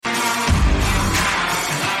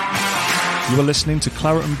You are listening to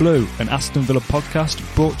Claret and Blue, an Aston Villa podcast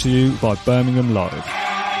brought to you by Birmingham Live.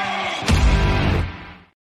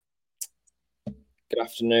 Good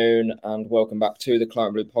afternoon and welcome back to the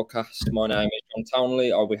Claret and Blue podcast. My name is John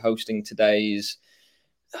Townley. I'll be hosting today's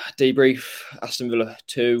debrief. Aston Villa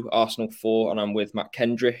 2, Arsenal 4, and I'm with Matt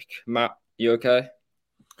Kendrick. Matt, you okay?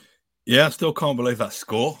 Yeah, I still can't believe that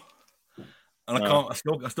score. And I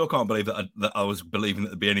still can't believe that I was believing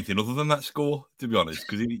that there'd be anything other than that score, to be honest,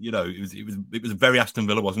 because it was very Aston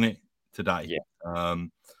Villa, wasn't it, today? Yeah. I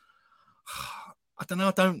don't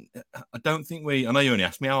know. I don't think we. I know you only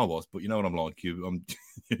asked me how I was, but you know what I'm like. You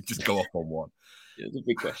just go off on one. It's a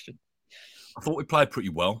big question. I thought we played pretty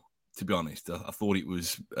well, to be honest. I thought it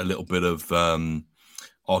was a little bit of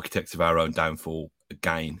architects of our own downfall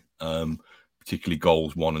again, particularly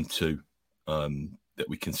goals 1 and 2. That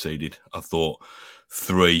we conceded. I thought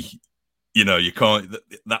 3, you can't.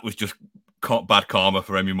 That was just bad karma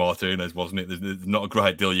for Emi Martinez, wasn't it? There's not a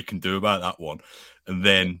great deal you can do about that one. And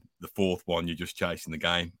then the 4th one, you're just chasing the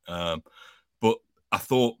game. But I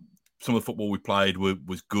thought some of the football we played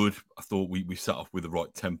was good. I thought we set off with the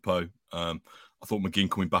right tempo. I thought McGinn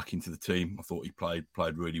coming back into the team, I thought he played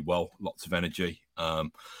really well. Lots of energy, kind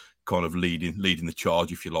of leading the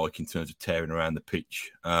charge, if you like, in terms of tearing around the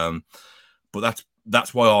pitch. But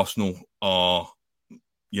that's why Arsenal are,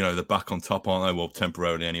 they're back on top, aren't they? Well,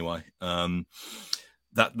 temporarily anyway.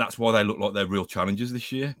 That's why they look like they're real challengers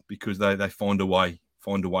this year, because they find a way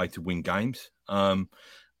to win games. And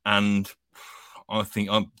I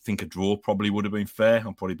think a draw probably would have been fair.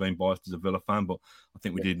 I'm probably being biased as a Villa fan, but I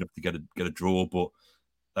think we did enough to get a draw. But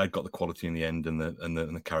they've got the quality in the end and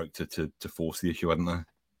the character to force the issue, hadn't they?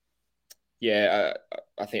 Yeah,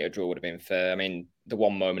 I think a draw would have been fair. I mean, the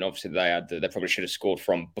one moment, obviously, they had they probably should have scored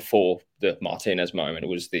from before the Martinez moment. It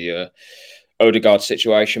was the Odegaard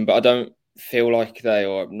situation, but I don't feel like they,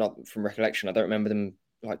 or not from recollection, I don't remember them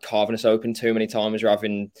like carving us open too many times or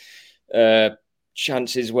having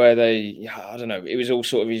chances where I don't know. It was all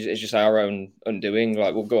sort of, it's just our own undoing.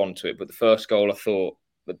 Like, we'll go on to it, but the first goal, I thought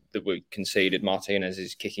that we conceded,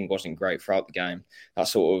 Martinez's kicking wasn't great throughout the game. That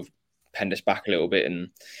sort of penned us back a little bit, and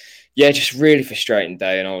yeah, just really frustrating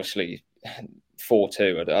day. And obviously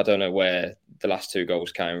 4-2. I don't know where the last 2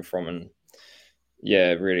 goals came from, and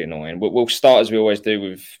yeah, really annoying. We'll start as we always do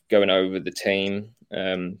with going over the team.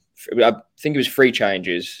 I think it was 3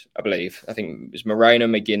 changes, I believe. I think it was Moreno,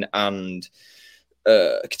 McGinn and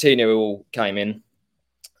Coutinho who all came in.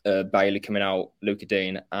 Bailey coming out, Luca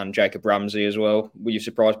Dean and Jacob Ramsey as well. Were you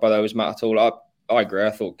surprised by those, Matt, at all? I agree.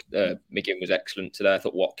 I thought McGinn was excellent today. I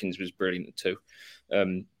thought Watkins was brilliant too.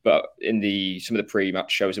 But in some of the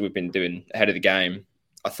pre-match shows that we've been doing ahead of the game,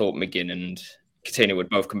 I thought McGinn and Coutinho would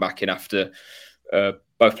both come back in after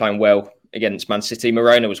both playing well against Man City.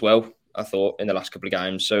 Moreno as well, I thought, in the last couple of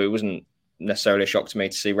games. So it wasn't necessarily a shock to me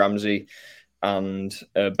to see Ramsey and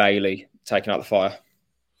Bailey taking out the fire.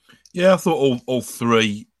 Yeah, I thought all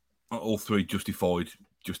three justified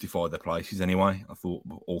their places anyway. I thought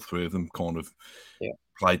all 3 of them kind of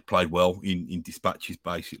played well in dispatches,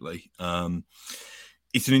 basically.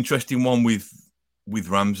 It's an interesting one with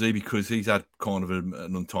Ramsey because he's had kind of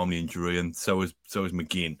an untimely injury, and so is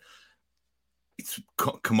McGinn. It's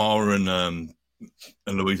Kamara and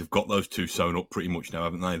Louise have got those 2 sewn up pretty much now,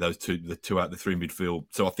 haven't they? Those the 2 out of the 3 midfield.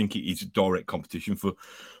 So I think it is a direct competition for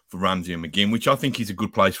Ramsey and McGinn, which I think is a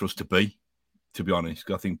good place for us to be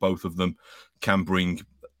honest. I think both of them can bring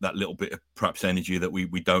that little bit of perhaps energy that we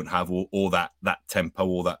don't have, or that tempo,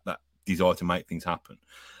 or that desire to make things happen.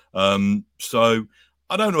 So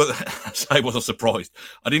I don't know what I say. Was I surprised?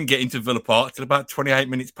 I didn't get into Villa Park till about 28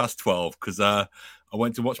 minutes past 12 because I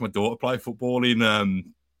went to watch my daughter play football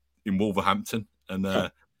in Wolverhampton, and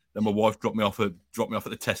then my wife dropped me off at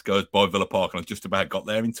the Tesco's by Villa Park, and I just about got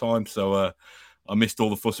there in time. So I missed all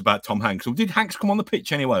the fuss about Tom Hanks. Or did Hanks come on the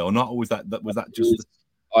pitch anyway, or not? Or was that just?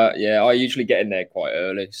 I usually get in there quite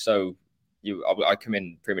early, so I come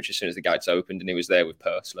in pretty much as soon as the gates opened, and he was there with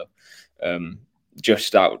Purslow,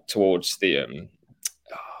 just out towards the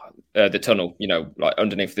tunnel, like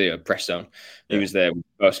underneath the press zone. He was there with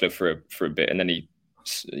Purslow for a bit, and then he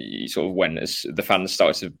sort of went as the fans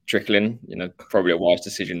started to trickle in. Probably a wise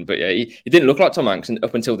decision, but yeah, he didn't look like Tom Hanks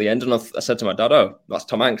up until the end. And I said to my dad, "Oh, that's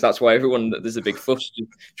Tom Hanks." That's why there's a big fuss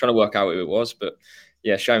trying to work out who it was, but.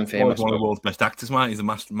 Yeah, shame for him. He's one of the world's best actors, mate. He's a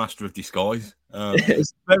master of disguise. Very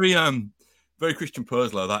Christian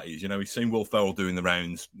Purslow, that is. He's seen Will Ferrell doing the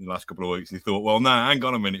rounds in the last couple of weeks, and he thought, well, no, hang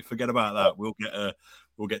on a minute, forget about that. We'll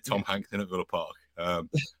get Tom Hanks in at Villa Park. I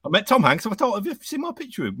met Tom Hanks. Have you seen my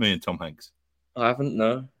picture of me and Tom Hanks? I haven't,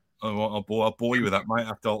 no. I'll bore you with that, mate.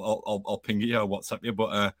 After I'll ping you, I'll WhatsApp you.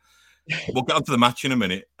 But we'll get on to the match in a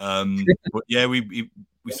minute. But yeah, we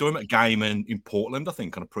saw him at a game in Portland, I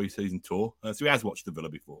think, on a pre-season tour. So he has watched the Villa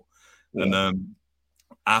before. Yeah. And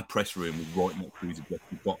our press room was right next to his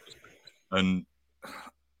objective box. And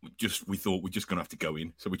we thought we're just going to have to go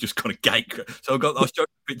in. So we just kind of gate. So I'll show you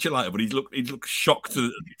a picture later, but he looked shocked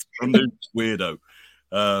to the weirdo.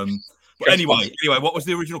 But anyway, what was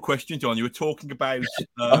the original question, John? You were talking about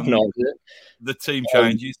the team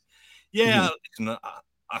changes. Yeah, listen,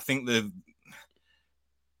 I think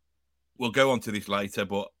we'll go on to this later,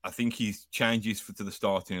 but I think his changes to the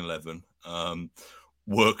starting 11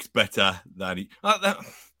 worked better than he.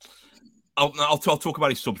 I'll talk about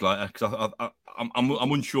his subs later because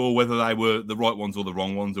I'm unsure whether they were the right ones or the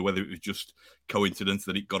wrong ones, or whether it was just coincidence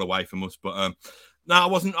that it got away from us. But no, I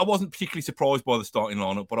wasn't particularly surprised by the starting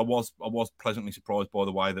lineup, but I was pleasantly surprised by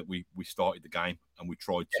the way that we started the game and we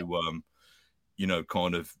tried to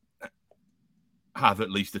kind of have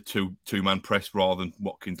at least a two-man press rather than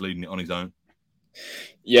Watkins leading it on his own.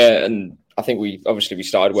 Yeah, and I think we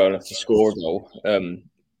started well enough to score a goal.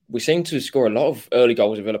 We seem to score a lot of early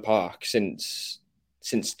goals at Villa Park since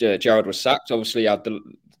Gerrard was sacked. Obviously, I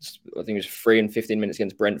think it was 3 and 15 minutes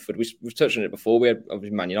against Brentford. We've touched on it before. We had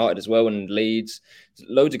obviously Man United as well and Leeds.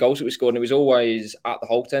 Loads of goals that we scored, and it was always at the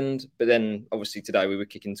Holt end. But then, obviously, today we were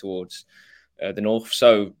kicking towards the north.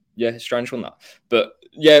 So, yeah, strange one that. But,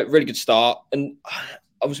 yeah, really good start. And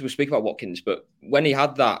obviously, we'll speak about Watkins, but when he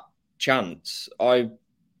had that chance, I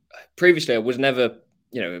was never,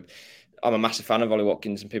 I'm a massive fan of Ollie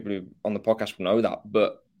Watkins, and people who on the podcast will know that.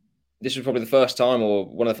 But this was probably the first time, or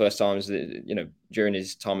one of the first times that, during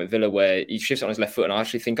his time at Villa, where he shifts on his left foot, and I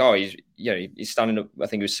actually think, he's standing up. I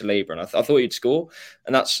think it was Saliba, and I thought he'd score,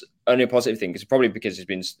 and that's only a positive thing, because he's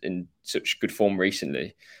been in such good form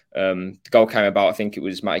recently. The goal came about, I think it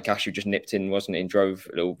was Matty Cash who just nipped in, wasn't it, and drove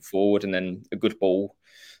a little forward, and then a good ball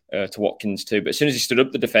to Watkins too. But as soon as he stood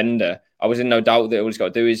up the defender, I was in no doubt that all he's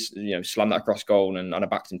got to do is slam that across goal, and I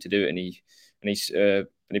backed him to do it, and he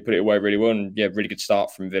put it away really well. And yeah, really good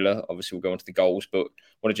start from Villa. Obviously, we'll go on to the goals, but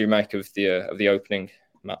what did you make of the opening,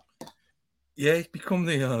 Matt? Yeah, he's become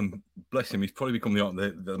the bless him. He's probably become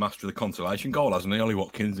the master of the consolation goal, hasn't he, Ollie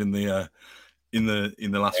Watkins, in the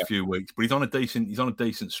last few weeks. But he's on a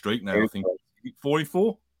decent streak now. I think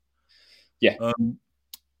 44. Yeah.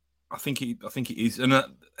 I think it is, and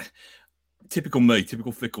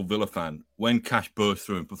typical fickle Villa fan. When Cash burst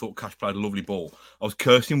through him, I thought Cash played a lovely ball. I was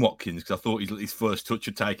cursing Watkins because I thought his first touch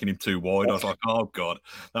had taken him too wide. I was like, oh God,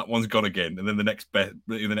 that one's gone again. And then in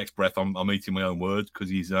the next breath, I'm eating my own words because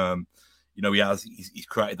he's he's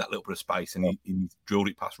created that little bit of space and he's drilled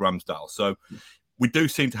it past Ramsdale. So we do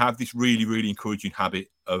seem to have this really, really encouraging habit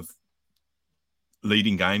of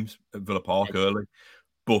leading games at Villa Park early,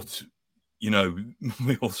 but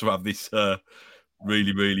we also have this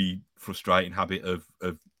really, really frustrating habit of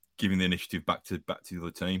giving the initiative back to the other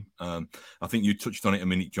team. I think you touched on it a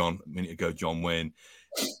minute ago, John, when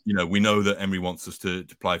we know that Emery wants us to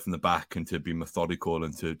play from the back and to be methodical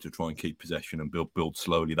and to try and keep possession and build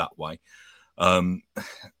slowly that way.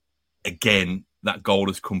 Again, that goal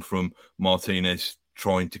has come from Martinez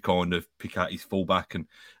trying to kind of pick out his fullback and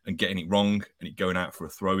getting it wrong and it going out for a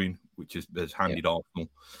throw-in, which has handed Arsenal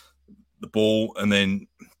the ball. And then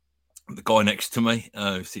the guy next to me,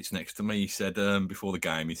 who sits next to me, he said before the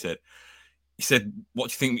game, he said, what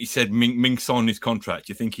do you think? He said, Ming signed his contract.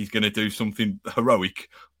 Do you think he's going to do something heroic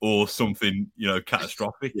or something,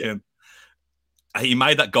 catastrophic? Yeah. And he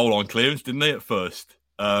made that goal on clearance, didn't he, at first?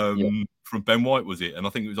 From Ben White, was it? And I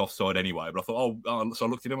think it was offside anyway. But I thought, so I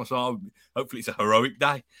looked at him, I thought, hopefully it's a heroic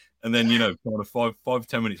day. And then, kind of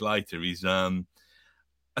 5-10 minutes later, he's I'm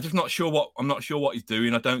not sure what he's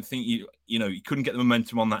doing. I don't think he couldn't get the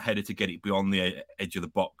momentum on that header to get it beyond the edge of the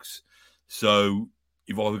box. So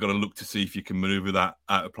you've either got to look to see if you can manoeuvre that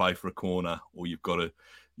out of play for a corner, or you've got to,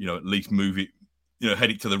 at least move it,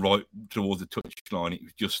 head it to the right towards the touchline.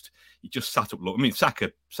 It just sat up. I mean,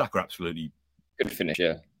 Saka absolutely good finish,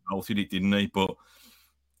 yeah. Altered it, didn't he? But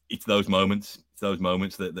it's those moments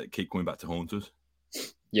that keep coming back to haunt us.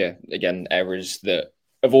 Yeah, again,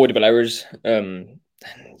 avoidable errors. I'm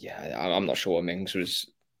not sure what Mings was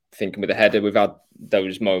thinking with the header. We've had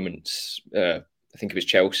those moments. I think it was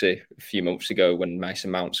Chelsea a few months ago when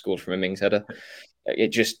Mason Mount scored from a Mings header. It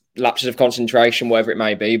just lapses of concentration, whatever it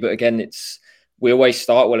may be. But again, we always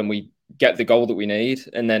start well and we get the goal that we need,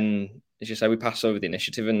 and then as you say, we pass over the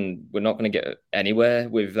initiative, and we're not going to get anywhere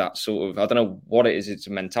with that sort of. I don't know what it is. It's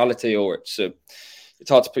a mentality, or it's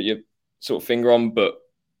hard to put your sort of finger on. But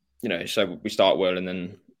so we start well and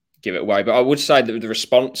then give it away. But I would say that the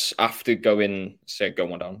response after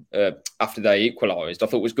after they equalised, I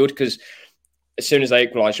thought was good, because as soon as they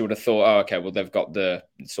equalised, you would have thought, oh, okay, well, they've got the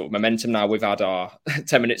sort of momentum now. We've had our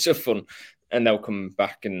 10 minutes of fun, and they'll come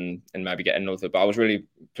back and maybe get another. But I was really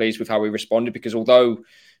pleased with how we responded, because although,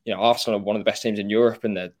 Arsenal are one of the best teams in Europe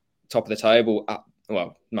and they're top of the table,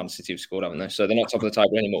 Man City have scored, haven't they? So they're not top of the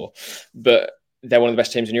table anymore. But they're one of the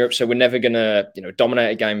best teams in Europe. So we're never going to,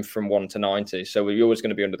 dominate a game from 1 to 90. So we're always going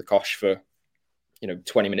to be under the cosh for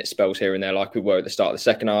 20-minute spells here and there, like we were at the start of the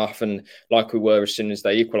second half and like we were as soon as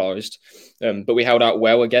they equalised. But we held out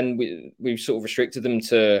well. Again, we sort of restricted them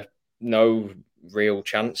to no real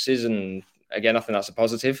chances. And again, I think that's a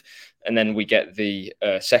positive. And then we get the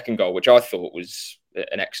second goal, which I thought was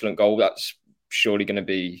an excellent goal. That's surely going to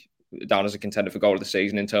be down as a contender for goal of the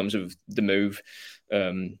season in terms of the move.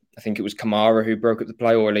 I think it was Kamara who broke up the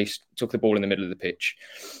play, or at least took the ball in the middle of the pitch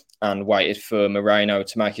and waited for Moreno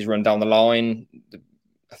to make his run down the line.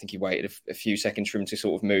 I think he waited a few seconds for him to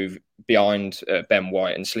sort of move behind Ben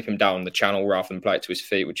White and slip him down the channel rather than play it to his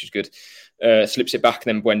feet, which is good. Slips it back,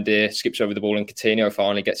 and then Buendia skips over the ball, and Coutinho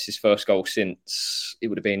finally gets his first goal since it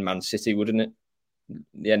would have been Man City, wouldn't it?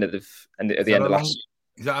 The end of last.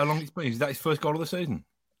 Is that how long it's been? Is that his first goal of the season?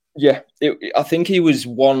 Yeah, I think he was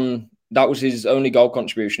one. That was his only goal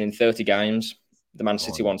contribution in 30 games. The Man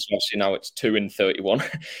City one, so obviously now it's 2 in 31,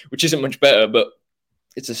 which isn't much better, but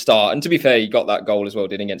it's a start. And to be fair, he got that goal as well,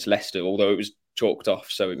 didn't he, against Leicester, although it was chalked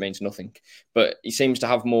off, so it means nothing. But he seems to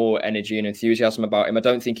have more energy and enthusiasm about him. I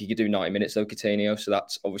don't think he could do 90 minutes, though, Coutinho, so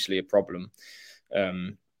that's obviously a problem. But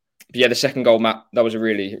yeah, the second goal, Matt, that was a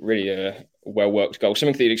really, really well-worked goal.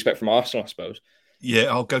 Something that you'd expect from Arsenal, I suppose. Yeah,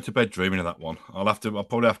 I'll go to bed dreaming of that one. I'll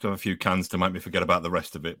probably have to have a few cans to make me forget about the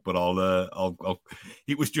rest of it. But I'll.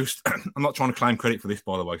 It was just. I'm not trying to claim credit for this,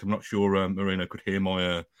 by the way. I'm not sure Marino could hear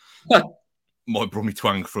my my brummy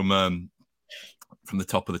twang from the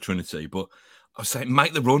top of the Trinity. But I was saying,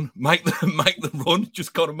 make the run, make the run.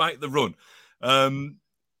 Just got to make the run. And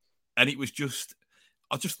it was just.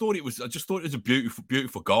 I just thought it was a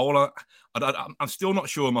beautiful goal. I'm still not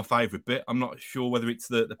sure my favourite bit. I'm not sure whether it's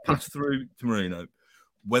the pass through to Marino,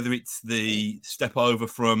 whether it's the step over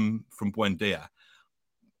from Buendia,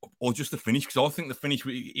 or just the finish. Because I think the finish,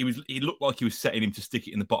 he looked like he was setting him to stick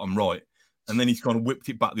it in the bottom right, and then he's kind of whipped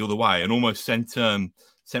it back the other way and almost sent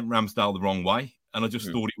Ramsdale the wrong way. And I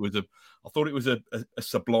just thought it was a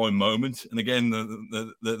sublime moment. And again,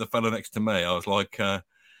 the fellow next to me, I was like.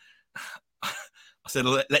 I said,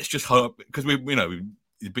 let's just hope, because he's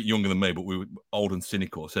a bit younger than me, but we were old and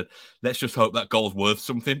cynical. I said, let's just hope that goal's worth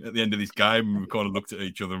something at the end of this game. And we kind of looked at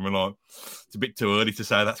each other and we're like, it's a bit too early to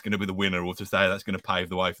say that's going to be the winner or to say that's going to pave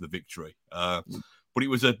the way for the victory. But it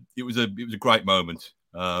was a great moment.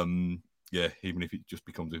 Yeah, even if it just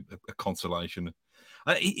becomes a consolation.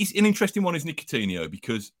 It's an interesting one, isn't it, Coutinho?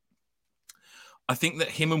 Because I think that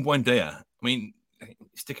him and Buendia,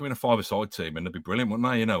 stick him in a five-a-side team and they'd be brilliant, wouldn't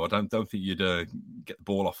they? I don't think you'd get the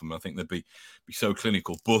ball off them. I think they'd be so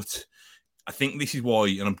clinical. But I think this is why,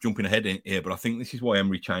 and I'm jumping ahead in here, but I think this is why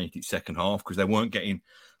Emery changed it second half, because they weren't getting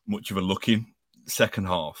much of a look in second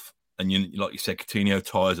half. And like you said, Coutinho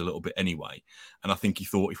tires a little bit anyway. And I think he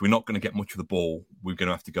thought, if we're not going to get much of the ball, we're going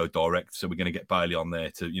to have to go direct. So we're going to get Bailey on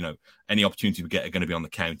there to, any opportunity we get are going to be on the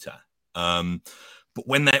counter. But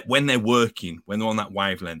when they're working, when they're on that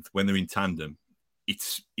wavelength, when they're in tandem,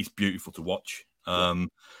 it's beautiful to watch.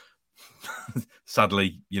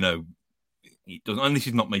 Sadly, it doesn't. And this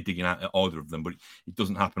is not me digging out at either of them, but it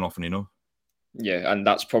doesn't happen often enough. Yeah, and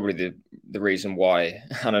that's probably the reason why.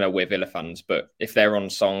 I don't know, we're Villa fans, but if they're on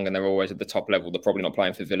song and they're always at the top level, they're probably not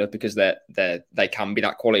playing for Villa, because they can be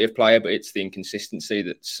that quality of player, but it's the inconsistency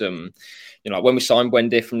that's like when we signed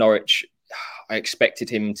Buendia from Norwich, I expected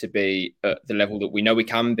him to be at the level that we know he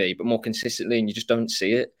can be, but more consistently, and you just don't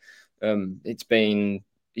see it. It's been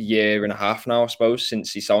a year and a half now, I suppose,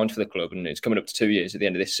 since he signed for the club, and it's coming up to 2 years at the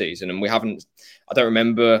end of this season. And I don't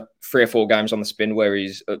remember 3 or 4 games on the spin where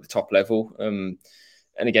he's at the top level. And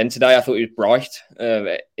again, today I thought he was bright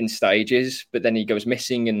in stages, but then he goes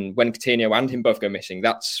missing. And when Coutinho and him both go missing,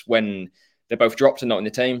 that's when they're both dropped and not in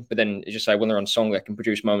the team. But then you just say when they're on song, they can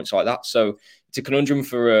produce moments like that. So it's a conundrum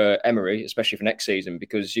for Emery, especially for next season,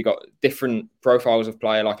 because you've got different profiles of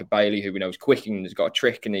player, like a Bailey, who we know is quick and has got a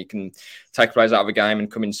trick and he can take players out of a game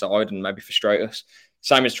and come inside and maybe frustrate us.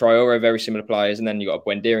 Same as Traore, very similar players. And then you've got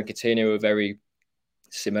Buendia and Coutinho, who are very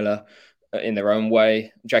similar in their own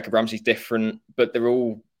way. Jacob Ramsey's different, but they're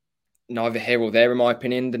all neither here or there, in my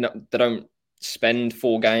opinion. They don't spend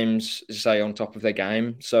 4 games, say, on top of their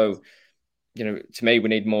game. So, to me, we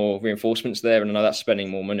need more reinforcements there. And I know that's spending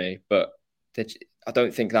more money, but I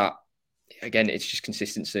don't think that, again, it's just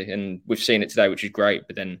consistency. And we've seen it today, which is great.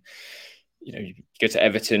 But then you go to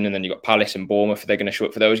Everton and then you've got Palace and Bournemouth. Are they going to show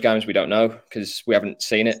up for those games? We don't know because we haven't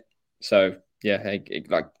seen it. So, yeah,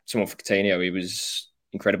 like someone for Coutinho, he was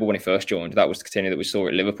incredible when he first joined. That was the Coutinho that we saw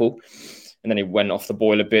at Liverpool. And then he went off the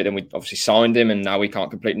boil a bit. Then we obviously signed him and now he can't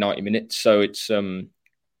complete 90 minutes. So it's, I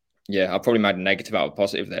probably made a negative out of a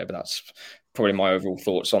positive there, but that's probably my overall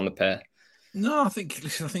thoughts on the pair. No, I think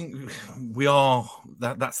we are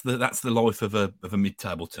that's the life of a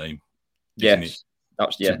mid-table team. Yes. To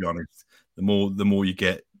be honest, the more you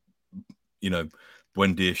get,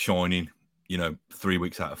 Buendia shining, 3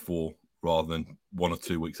 weeks out of 4 rather than 1 or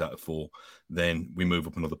 2 weeks out of 4, then we move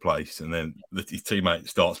up another place, and then his teammate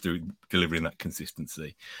starts delivering that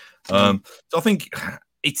consistency. So I think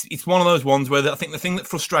it's one of those ones where I think the thing that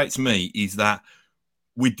frustrates me is that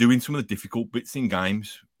we're doing some of the difficult bits in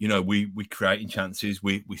games. We creating chances,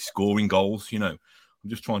 we're scoring goals. I'm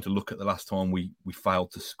just trying to look at the last time we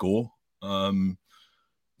failed to score.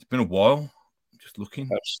 It's been a while. I'm just looking.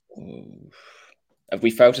 Have we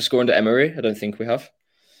failed to score under Emery? I don't think we have.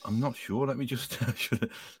 I'm not sure. Let me just.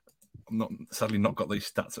 I'm sadly not got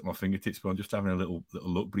these stats at my fingertips, but I'm just having a little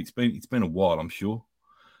look. But it's been a while, I'm sure.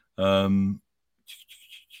 No,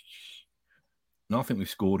 I think we've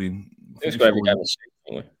scored in.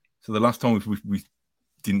 So the last time we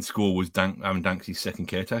didn't score was Aaron Danks' second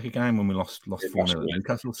caretaker game when we lost 4-0 at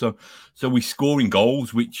Newcastle. So we score in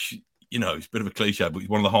goals, which it's a bit of a cliche, but it's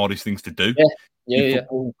one of the hardest things to do. Yeah.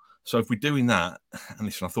 So if we're doing that, and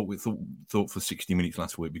listen, I thought for 60 minutes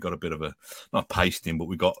last week we got a bit of not pasting, but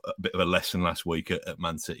we got a bit of a lesson last week at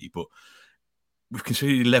Man City. But we've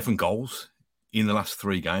conceded 11 goals in the last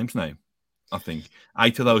 3 games now. I think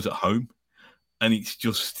 8 of those at home, and it's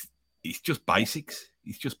just basics.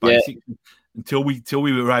 It's just basics. Until we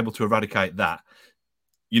were able to eradicate that,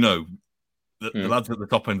 the lads at the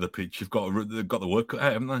top end of the pitch they've got the work cut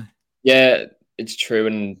out, haven't they? Yeah, it's true.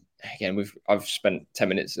 And again, I've spent 10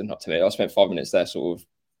 minutes, and not 10 minutes, I spent 5 minutes there sort of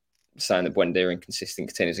saying that Buendia are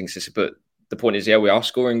inconsistent, Coutinho's inconsistent. But the point is, we are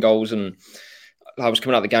scoring goals. And I was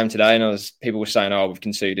coming out of the game today and people were saying, we've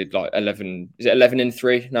conceded like 11. Is it 11 in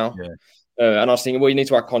 3 now? Yeah. And I was thinking, well, you need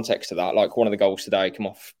to add context to that. Like one of the goals today come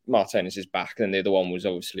off Martinez's back, and the other one was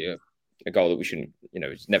obviously a goal that we shouldn't,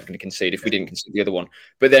 it's never going to concede if we didn't concede the other one.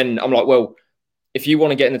 But then I'm like, well, if you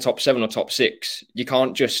want to get in the top 7 or top 6, you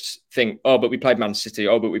can't just think, but we played Man City,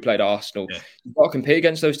 but we played Arsenal. Yeah. You've got to compete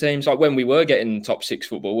against those teams. Like when we were getting top 6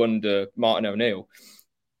 football under Martin O'Neill,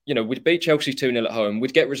 we'd beat Chelsea 2-0 at home.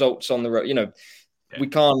 We'd get results on the road. We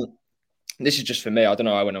can't. This is just for me. I don't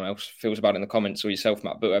know how anyone else feels about it in the comments or yourself,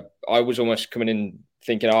 Matt, but I was almost coming in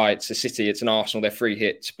thinking, it's a City, it's an Arsenal, they're free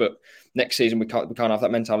hits. But next season, we can't have that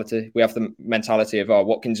mentality. We have the mentality of,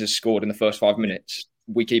 Watkins has scored in the first 5 minutes.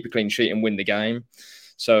 We keep a clean sheet and win the game.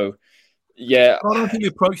 So, yeah. I don't think we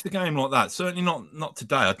approached the game like that. Certainly not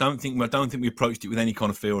today. I don't think we approached it with any kind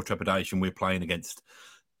of fear or trepidation. We're playing against,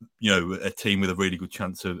 a team with a really good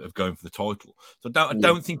chance of going for the title. So I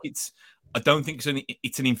don't think it's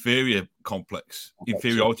an inferiority complex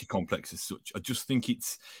as such. I just think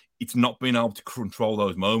it's not being able to control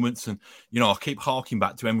those moments. And, I keep harking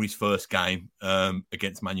back to Emery's first game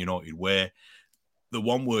against Man United, where the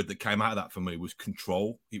one word that came out of that for me was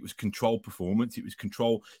control. It was control performance. It was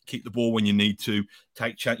control, keep the ball when you need to,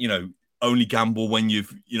 take chance, only gamble when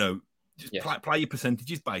you've, play your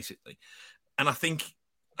percentages basically. And I think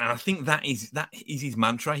that is his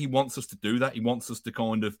mantra. He wants us to do that. He wants us to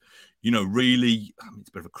kind of, really, it's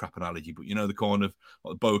a bit of a crap analogy, but the kind of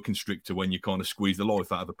like the boa constrictor when you kind of squeeze the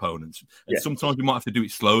life out of opponents. And sometimes you might have to do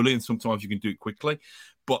it slowly and sometimes you can do it quickly.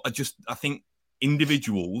 But I think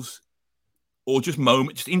individuals or just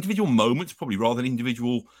individual moments, probably rather than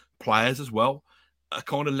individual players as well, are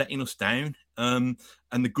kind of letting us down. And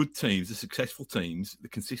the good teams, the successful teams, the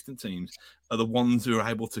consistent teams are the ones who are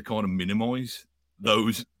able to kind of minimise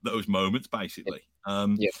those moments, basically.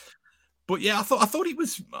 But yeah, I thought it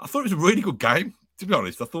was a really good game. To be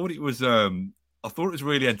honest, I thought it was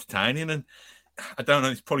really entertaining, and I don't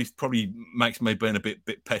know, it's probably makes me being a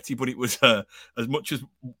bit petty, but it was as much as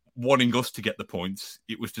wanting us to get the points,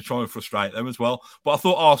 it was to try and frustrate them as well. But I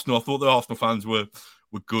thought the Arsenal fans were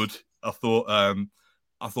good. I thought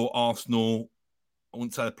Arsenal, I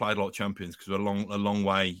wouldn't say they played like champions because we're a long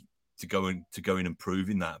way to go and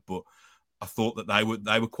improving that, but I thought that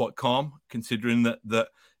they were quite calm considering that they've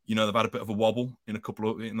had a bit of a wobble in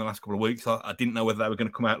the last couple of weeks. I didn't know whether they were going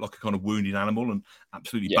to come out like a kind of wounded animal and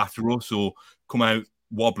absolutely batter us or come out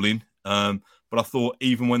wobbling. But I thought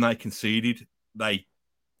even when they conceded, they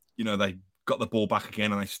got the ball back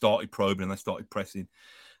again and they started probing and they started pressing.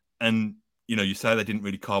 And, you say they didn't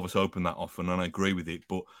really carve us open that often, and I agree with it.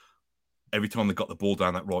 But every time they got the ball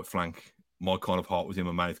down that right flank, my kind of heart was in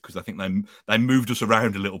my mouth because I think they moved us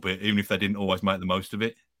around a little bit, even if they didn't always make the most of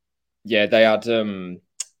it. Yeah, they had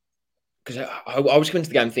because I was going to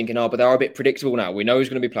the game thinking, but they are a bit predictable now. We know who's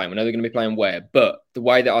going to be playing. We know they're going to be playing where. But the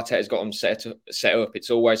way that Arteta's got them set up,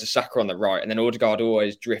 it's always a Saka on the right, and then Odegaard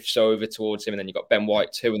always drifts over towards him, and then you've got Ben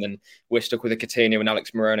White too, and then we're stuck with a Coutinho and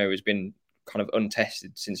Alex Moreno, who's been kind of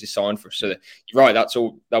untested since he signed for us. So you're right,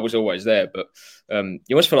 that was always there. But you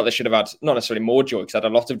almost feel like they should have had not necessarily more joy, because they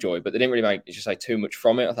had a lot of joy, but they didn't really make, just say, too much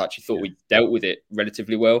from it. I actually thought we dealt with it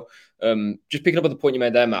relatively well. Just picking up on the point you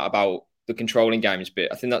made there, Matt, about the controlling games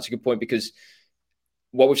bit, I think that's a good point, because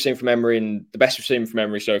what we've seen from Emery, and the best we've seen from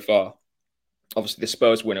Emery so far, obviously the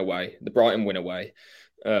Spurs win away, the Brighton win away,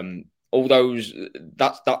 all those,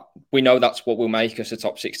 that we know that's what will make us a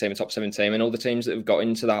top 6 team, a top 7 team, and all the teams that have got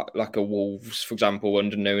into that, like a Wolves, for example,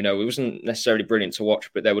 under Nuno, it wasn't necessarily brilliant to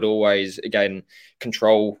watch, but they would always, again,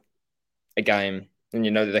 control a game, and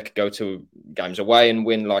you know that they could go to games away and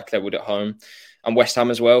win like they would at home, and West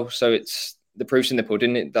Ham as well. So it's the proof's in the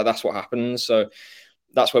pudding. That's what happens. So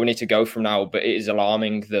that's where we need to go from now. But it is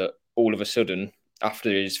alarming that all of a sudden,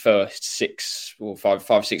 after his first 6 or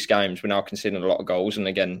 5-6 games, we're now conceding a lot of goals. And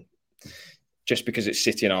again, just because it's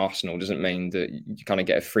City and Arsenal doesn't mean that you kind of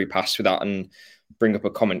get a free pass with that. And bring up a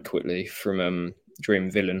comment quickly from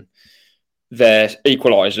Dream Villain. Their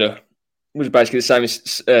equaliser was basically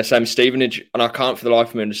the same as Stevenage, and I can't for the life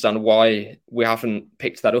of me understand why we haven't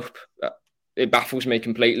picked that up. It baffles me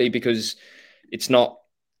completely, because it's not,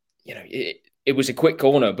 it was a quick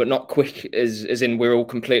corner, but not quick as in we're all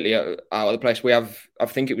completely out of the place. We have, I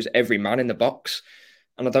think it was every man in the box,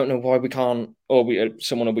 and I don't know why we can't, or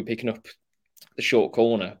someone will be picking up the short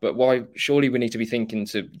corner, but why? Surely we need to be thinking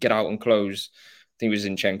to get out and close. I think it was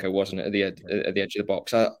Zinchenko, wasn't it, at the edge of the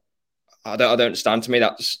box? I don't understand. To me,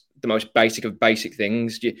 that's the most basic of basic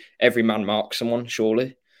things. Every man marks someone,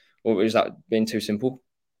 surely, or is that being too simple?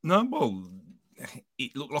 No, well,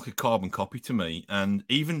 it looked like a carbon copy to me, and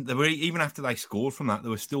even after they scored from that, they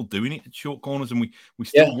were still doing it at short corners, and we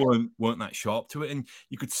still weren't that sharp to it. And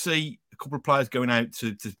you could see a couple of players going out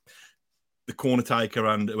to the corner taker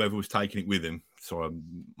and whoever was taking it with him. Sorry,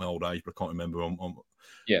 my old age, but I can't remember.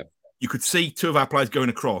 You could see 2 of our players going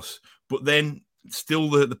across, but then still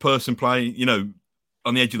the person playing,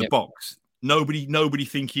 on the edge of the box. Nobody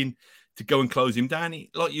thinking to go and close him down.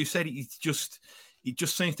 Like you said, it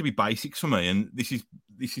just seems to be basics for me, and this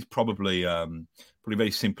is probably a very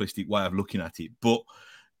simplistic way of looking at it. But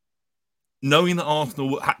knowing that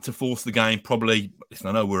Arsenal had to force the game, probably, listen,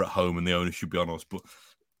 I know we're at home and the owners should be on us, but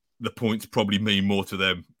the points probably mean more to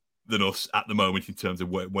them than us at the moment in terms of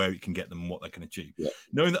where it can get them and what they can achieve. Yeah.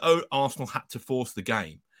 Knowing that Arsenal had to force the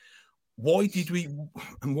game, why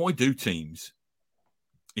do teams,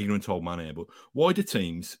 ignorant old man here, but why do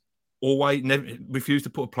teams always refuse to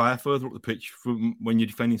put a player further up the pitch from when you're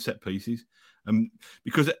defending set pieces?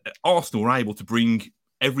 Because Arsenal are able to bring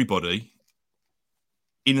everybody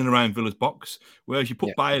in and around Villa's box, whereas you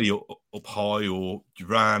put Bailey up high, or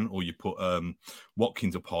Duran, or you put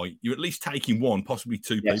Watkins up high, you're at least taking 1, possibly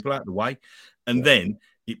 2 people out of the way, and then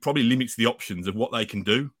it probably limits the options of what they can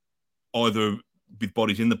do, either with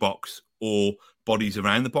bodies in the box or bodies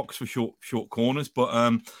around the box for short corners. But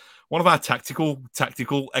one of our tactical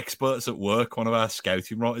experts at work, one of our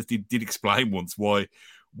scouting writers, did explain once why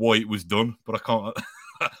it was done, but I can't.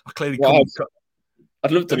 I clearly couldn't.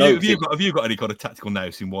 I'd love to know. Have you got any kind of tactical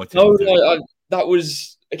nous in why? No, that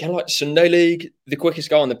was again like Sunday League. The quickest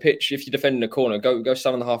guy on the pitch, if you're defending a corner, go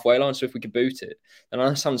stand on the halfway line. So if we could boot it, and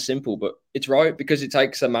that sounds simple, but it's right, because it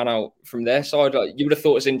takes a man out from their side. Like, you would have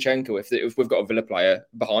thought Zinchenko, if we've got a Villa player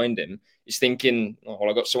behind him, he's thinking, "Oh, well,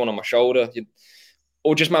 I got someone on my shoulder,"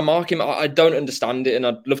 or just man mark him. I don't understand it, and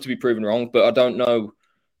I'd love to be proven wrong, but I don't know.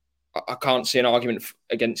 I can't see an argument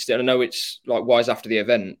against it. I know it's like wise after the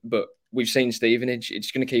event, but we've seen Stevenage.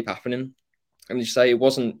 It's going to keep happening. And you say it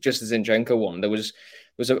wasn't just the Zinchenko one.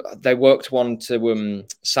 They worked one to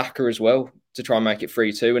Saka as well to try and make it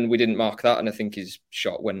 3-2, and we didn't mark that. And I think his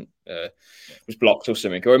shot was blocked or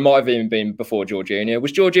something, or it might have even been before Jorginho.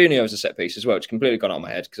 Was Jorginho as a set piece as well? It's completely gone out of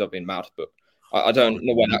my head because I've been mad, but I don't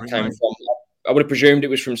know where that came from. I would have presumed it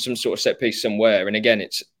was from some sort of set piece somewhere. And again,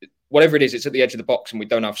 it's whatever it is, it's at the edge of the box, and we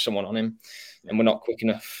don't have someone on him, and we're not quick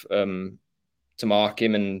enough to mark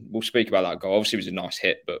him. And we'll speak about that goal. Obviously, it was a nice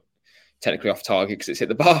hit, but technically off target because it's hit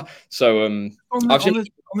the bar. So on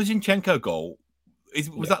the Zinchenko goal,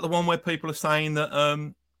 was that the one where people are saying that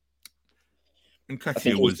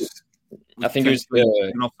Nketiah was I think it was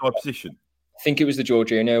an offside position? I think it was the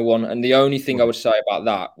Jorginho one. And the only thing I would say about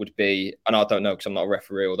that would be, and I don't know because I'm not a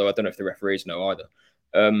referee, although I don't know if the referees know either.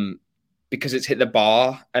 because it's hit the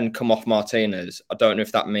bar and come off Martinez. I don't know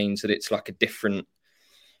if that means that it's like a different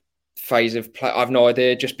phase of play. I've no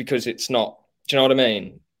idea. Just because it's not. Do you know what I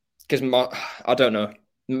mean? Because I don't know.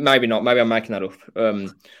 Maybe not. Maybe I'm making that up.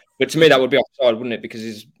 But to me, that would be offside, wouldn't it? Because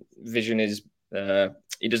his vision is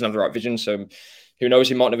he doesn't have the right vision. So who knows?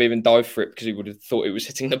 He might have even dived for it because he would have thought it was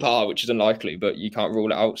hitting the bar, which is unlikely. But you can't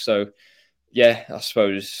rule it out. So yeah, I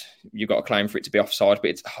suppose you've got a claim for it to be offside.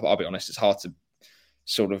 But I'll be honest, it's hard to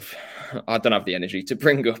sort of. I don't have the energy to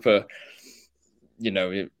bring up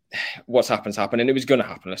what's happened, and it was going to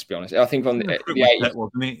happen. Let's be honest. I think on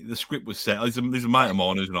the script was set. There's a mate of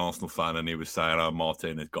mine who's an Arsenal fan, and he was saying, "Oh,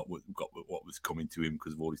 Martinez got what was coming to him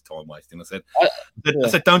because of all his time wasting." I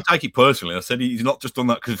said, "Don't take it personally." I said, "He's not just done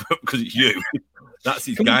that because it's you. That's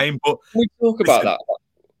his game." But can we talk about that?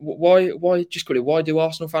 Why do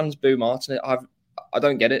Arsenal fans boo Martinez? I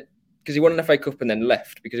don't get it, because he won an FA Cup and then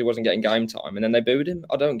left because he wasn't getting game time, and then they booed him.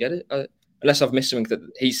 I don't get it. Unless I've missed something that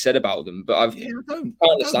he said about them, but I don't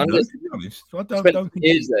understand it. To be honest, I don't think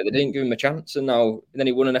years there, they didn't give him a chance, and then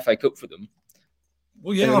he won an FA Cup for them.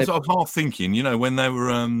 Well, yeah, I was half thinking, when they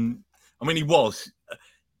were. He was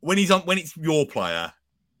when it's your player,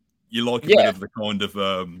 you like a bit of the kind of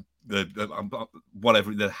the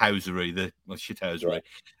whatever the housery, the shithousery.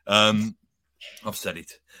 I've said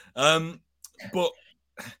it, but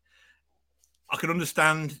I can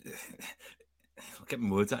understand. I'll get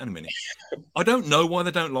my words out in a minute. I don't know why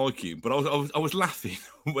they don't like you, but I was laughing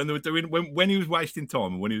when they were doing when he was wasting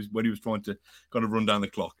time and when he was trying to kind of run down the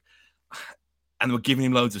clock, and they were giving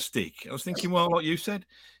him loads of stick. I was thinking, well, like you said,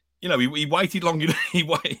 he waited long enough. He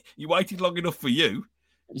waited long enough for you.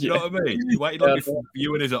 You know what I mean? He waited long enough for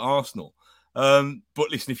you and us at Arsenal.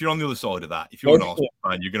 But listen, if you're on the other side of that, if you're an Arsenal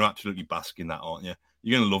fan, you're going to absolutely bask in that, aren't you?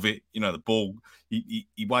 You're going to love it. The ball, he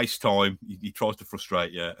wastes time. He tries to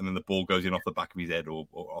frustrate you, and then the ball goes in off the back of his head or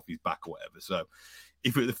off his back or whatever. So,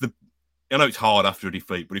 I know it's hard after a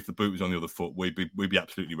defeat, but if the boot was on the other foot, we'd be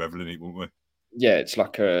absolutely reveling in it, wouldn't we? Yeah, it's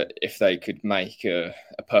like if they could make a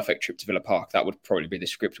perfect trip to Villa Park, that would probably be the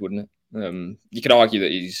script, wouldn't it? You could argue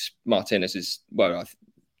that Martinez's. Well,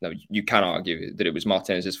 no, you can argue that it was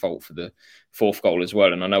Martinez's fault for the fourth goal as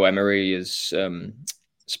well. And I know Emery has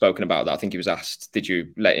spoken about that. I think he was asked, "Did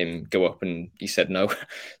you let him go up?" And he said no.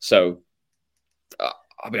 So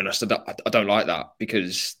I'll be honest, I don't like that,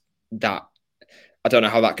 because I don't know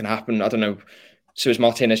how that can happen. I don't know. So has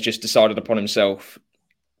Martinez just decided upon himself?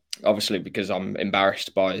 Obviously, because I'm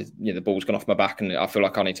embarrassed by the ball's gone off my back and I feel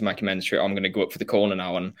like I need to make amends for it. I'm going to go up for the corner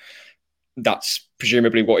now, and that's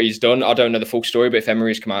presumably what he's done. I don't know the full story, but if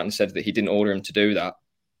Emery's come out and said that he didn't order him to do that,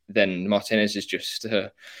 then Martinez is just.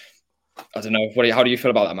 I don't know. How do you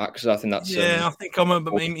feel about that, Matt? Because I think that's. I think I'm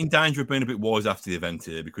in danger of being a bit wise after the event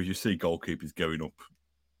here, because you see goalkeepers going up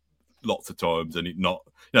lots of times and it not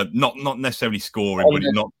necessarily scoring, but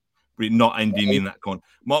it not ending in that kind.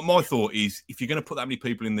 My thought is, if you're going to put that many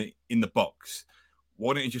people in the box,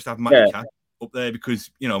 why don't you just have Matty Cash up there?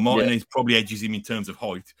 Because Martinez probably edges him in terms of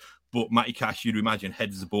height, but Matty Cash, you'd imagine,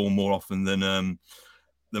 heads the ball more often than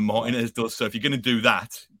Martinez does. So if you're going to do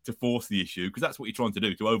that to force the issue, because that's what you're trying to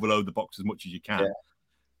do, to overload the box as much as you can,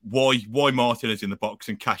 why Martinez in the box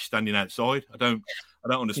and Cash standing outside? I don't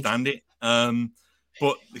understand it.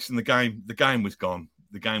 But listen, the game was gone.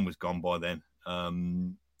 The game was gone by then.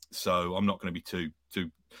 So I'm not going to be too.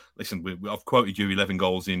 Listen, I've quoted you 11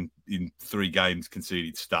 goals in 3 games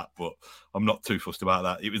conceded stat, but I'm not too fussed about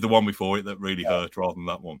that. It was the one before it that really hurt, rather than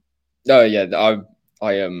that one. Oh yeah,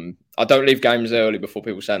 I don't leave games early before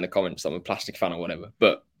people say in the comments I'm a plastic fan or whatever.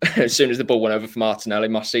 But as soon as the ball went over for Martinelli,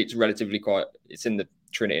 my seat's relatively it's in the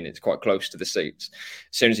Trinity and it's quite close to the seats.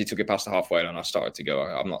 As soon as he took it past the halfway line, I started to go,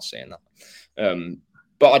 I'm not seeing that.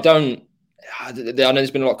 But I know there's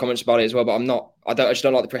been a lot of comments about it as well, but I just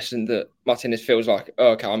don't like the precedent that Martinez feels like,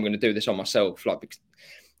 oh, okay, I'm going to do this on myself. Like,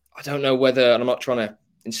 I don't know whether, and I'm not trying to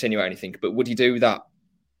insinuate anything, but would he do that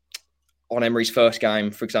on Emery's first game,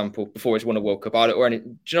 for example, before he's won a World Cup? Do you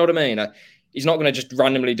know what I mean? He's not going to just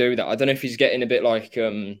randomly do that. I don't know if he's getting a bit like, I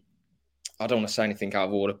don't want to say anything out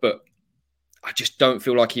of order, but I just don't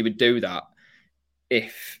feel like he would do that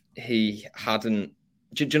if he hadn't.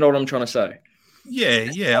 Do you know what I'm trying to say? Yeah.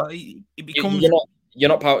 It becomes you're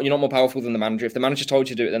not more powerful than the manager. If the manager told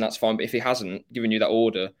you to do it, then that's fine. But if he hasn't given you that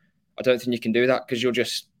order, I don't think you can do that, because you're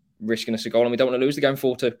just risking us a goal, and we don't want to lose the game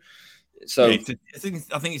 4-2. So I think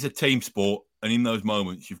it's a team sport, and in those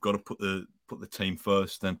moments you've got to put the team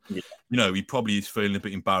first. And he probably is feeling a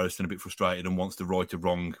bit embarrassed and a bit frustrated and wants to right a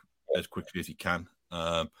wrong as quickly as he can.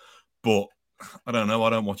 But I don't know.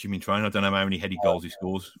 I don't watch him in training. I don't know how many heady goals he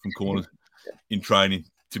scores from corners in training,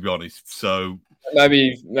 to be honest. So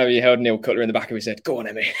Maybe he held Neil Cutler in the back of his head. Go on,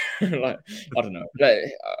 Emmy. Like, I don't know.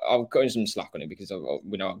 I'm cutting some slack on it because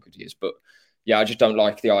we know how good he is. But yeah, I just don't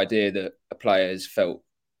like the idea that a player has felt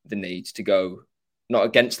the need to go not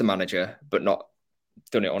against the manager, but not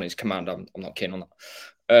done it on his command. I'm not keen on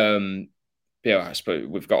that. Yeah, I suppose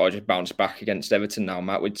we've got to just bounce back against Everton now,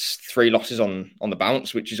 Matt, with 3 losses on the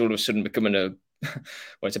bounce, which is all of a sudden becoming well,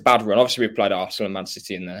 it's a bad run. Obviously, we've played Arsenal and Man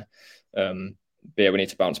City in there. But yeah, we need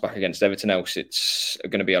to bounce back against everything else. It's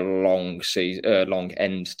going to be a long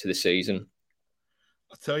end to the season.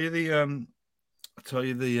 I'll tell you the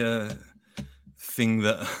thing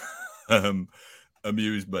that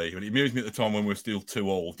amused me. It amused me at the time when we were still too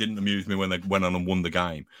old. Didn't amuse me when they went on and won the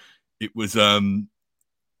game. It was when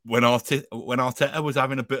Arteta was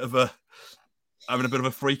having a bit of a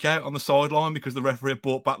freak out on the sideline because the referee had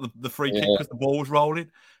brought back the free kick because the ball was rolling.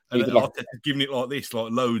 And Arteta's giving it like this,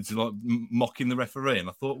 like loads, like mocking the referee. And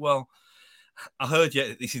I thought, well, I heard,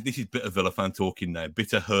 this is bitter Villa fan talking now,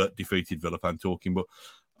 bitter, hurt, defeated Villa fan talking. But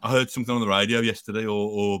I heard something on the radio yesterday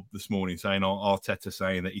or this morning saying Arteta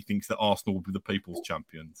saying that he thinks that Arsenal would be the people's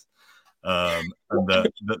champions, and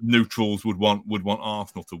that neutrals would want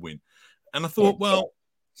Arsenal to win. And I thought, well,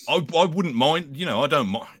 I wouldn't mind. I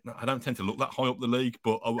don't tend to look that high up the league,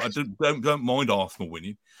 but I don't mind Arsenal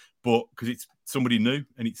winning. But because it's somebody new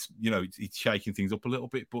and it's shaking things up a little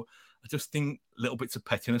bit. But I just think little bits of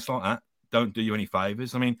pettiness like that don't do you any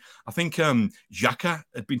favours. I mean, I think Xhaka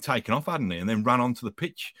had been taken off, hadn't he? And then ran onto the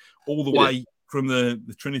pitch all the way from the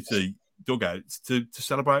Trinity dugouts to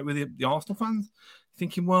celebrate with the Arsenal fans.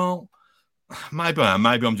 Thinking, well, maybe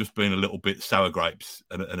I'm just being a little bit sour grapes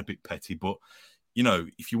and a bit petty. But,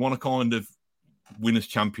 if you want to kind of win as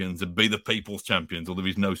champions and be the people's champions, or there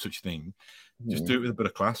is no such thing, just do it with a bit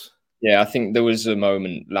of class. Yeah, I think there was a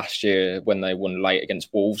moment last year when they won late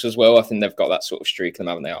against Wolves as well. I think they've got that sort of streak in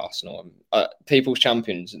them, haven't they, Arsenal? People's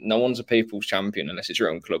champions. No one's a people's champion unless it's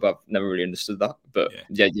your own club. I've never really understood that. But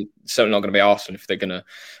yeah you're certainly not going to be Arsenal if they're going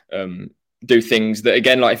to do things that,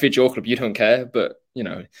 again, like if it's your club, you don't care. But, you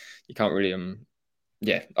can't really...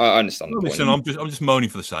 I understand. Well, listen, I'm just moaning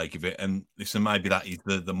for the sake of it. And listen, maybe that is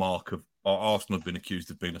the mark of... Arsenal have been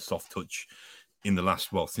accused of being a soft touch in the last,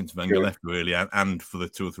 since Wenger left, really, and for the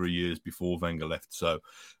 2 or 3 years before Wenger left. So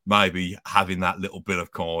maybe having that little bit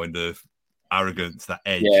of kind of arrogance, that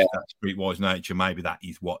edge, that streetwise nature, maybe that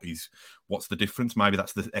is what's the difference. Maybe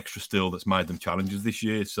that's the extra steel that's made them challengers this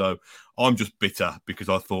year. So I'm just bitter because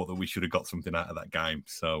I thought that we should have got something out of that game.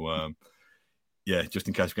 So, just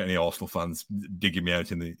in case we get any Arsenal fans digging me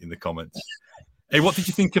out in the comments. Hey, what did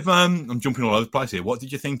you think of, I'm jumping all over the place here. What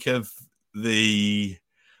did you think of the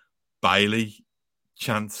Bailey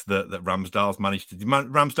chance that Ramsdale's managed to do?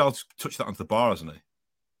 Ramsdale's touched that onto the bar, hasn't he?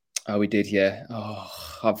 Oh, we did, yeah. Oh,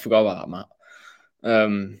 I forgot about that, Matt.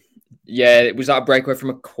 Was that a breakaway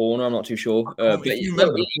from a corner? I'm not too sure. But you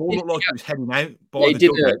remember, the ball looked like it was heading out by the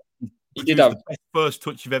dugout. He did have the best first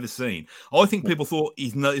touch you've ever seen. I think people thought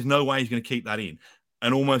there's no way he's going to keep that in,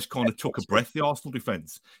 and almost kind of took a breath, the Arsenal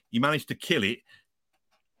defence. He managed to kill it,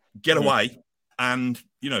 get away, and,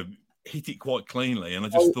 hit it quite cleanly. And I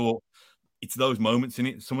just thought, it's those moments in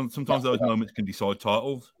it. Sometimes those moments can decide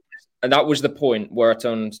titles. And that was the point where I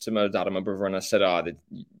turned to my dad and my brother and I said,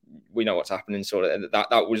 we know what's happening. Sort of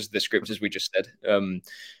that was the script, as we just said.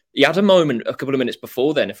 He had a moment a couple of minutes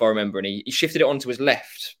before then, if I remember, and he shifted it onto his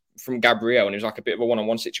left from Gabriel, and it was like a bit of a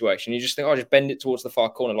one-on-one situation. You just think, just bend it towards the far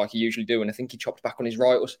corner like you usually do. And I think he chopped back on his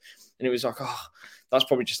right. And it was like, that's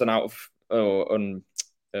probably just an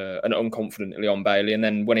unconfident Leon Bailey. And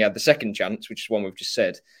then when he had the second chance, which is one we've just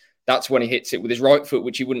said, that's when he hits it with his right foot,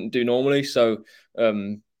 which he wouldn't do normally. So,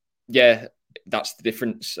 that's the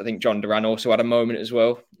difference. I think John Duran also had a moment as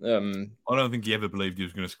well. I don't think he ever believed he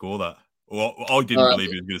was going to score that. Well, I didn't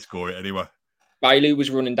believe he was going to score it anyway. Bailey was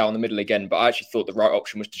running down the middle again, but I actually thought the right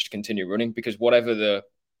option was to just continue running because whatever I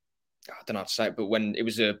don't know how to say it, but when it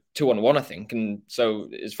was a 2-on-1, I think. And so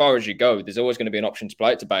as far as you go, there's always going to be an option to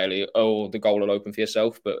play it to Bailey or the goal will open for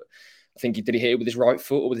yourself. But I think did he hit it with his right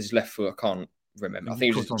foot or with his left foot? I can't remember. I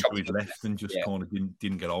think he cut onto his left and just kind of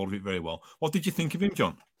didn't get hold of it very well. What did you think of him,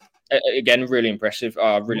 John? Again, really impressive.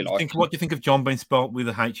 I really like him. What do you think of John being spelt with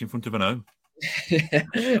a H in front of an O?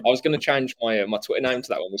 I was going to change my Twitter name to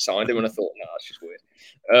that when we signed him, and I thought, no, that's just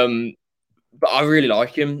weird. But I really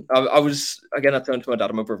like him. I turned to my dad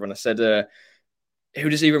and my brother and I said, who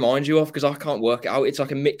does he remind you of? Because I can't work it out. It's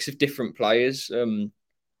like a mix of different players,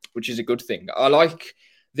 which is a good thing. I like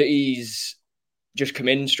that he's just come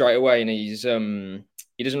in straight away and he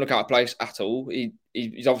doesn't look out of place at all.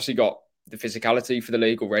 He's obviously got the physicality for the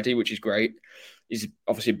league already, which is great. He's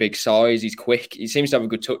obviously a big size. He's quick. He seems to have a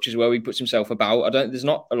good touch as well. He puts himself about. There's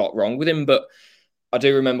not a lot wrong with him, but I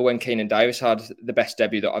do remember when Keenan Davis had the best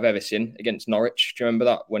debut that I've ever seen against Norwich. Do you remember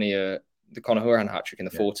that? When he, the Conor Horan hat-trick in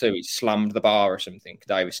the 4-2, he slammed the bar or something,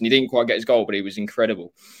 Davis. And he didn't quite get his goal, but he was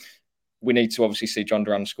incredible. We need to obviously see John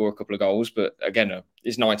Duran score a couple of goals. But again,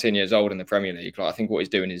 he's 19 years old in the Premier League. Like, I think what he's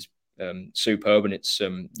doing is superb, and it's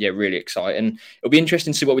really exciting. It'll be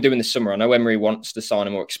interesting to see what we do in the summer. I know Emery wants to sign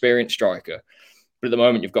a more experienced striker, but at the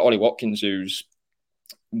moment you've got Ollie Watkins, who's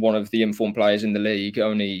one of the informed players in the league.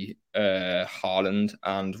 Only Haaland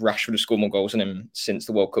and Rashford have scored more goals than him since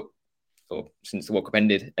the World Cup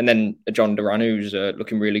ended, and then John Duran, who's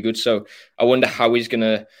looking really good. So I wonder how he's going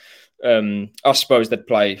to. I suppose they'd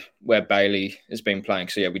play where Bailey has been playing.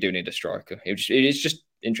 So yeah, we do need a striker. It's just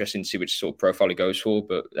interesting to see which sort of profile he goes for.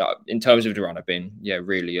 But in terms of Duran, I've been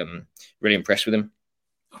really impressed with him.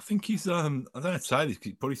 I think he's I don't know how to say this.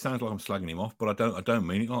 It probably sounds like I'm slagging him off, but I don't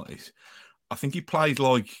mean it like this. I think he plays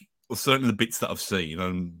like, well, certainly the bits that I've seen.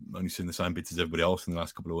 I've only seen the same bits as everybody else in the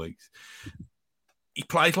last couple of weeks. He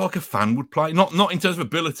plays like a fan would play, not in terms of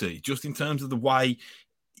ability, just in terms of the way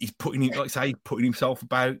he's putting himself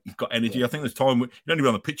about. He's got energy. Yeah. I think there's time he'd only be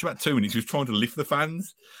on the pitch about 2 minutes. He was trying to lift the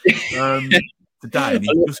fans today, and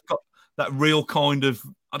he just got that real kind of,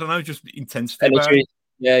 I don't know, just intensity about it.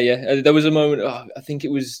 Yeah. There was a moment. I think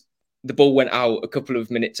it was the ball went out a couple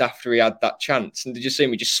of minutes after he had that chance, and did you see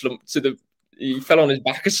him? He just slumped he fell on his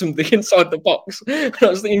back or something inside the box. And I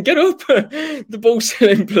was thinking, get up! The ball's still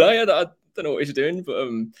in play. I don't know what he's doing, but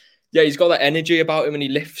he's got that energy about him, and he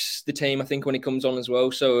lifts the team, I think, when he comes on as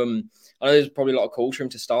well. So I know there's probably a lot of calls for him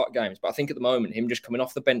to start games, but I think at the moment, him just coming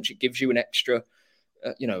off the bench, it gives you an extra,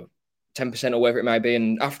 10% or whatever it may be.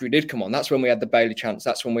 And after he did come on, that's when we had the Bailey chance.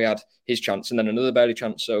 That's when we had his chance, and then another Bailey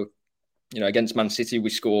chance. So, against Man City,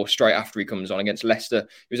 we score straight after he comes on. Against Leicester,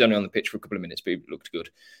 he was only on the pitch for a couple of minutes, but he looked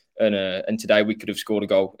good. And today we could have scored a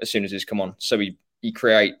goal as soon as he's come on. So he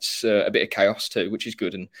creates a bit of chaos too, which is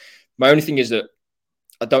good. And my only thing is that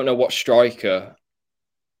I don't know what striker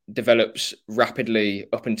develops rapidly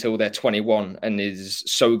up until they're 21 and is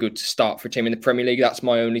so good to start for a team in the Premier League. That's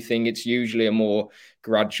my only thing. It's usually a more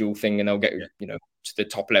gradual thing, and they'll get to the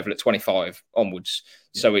top level at 25 onwards.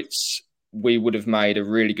 Yeah. So we would have made a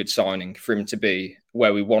really good signing for him to be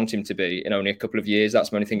where we want him to be in only a couple of years.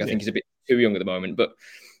 That's my only thing. I think he's a bit too young at the moment, but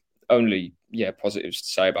only positives to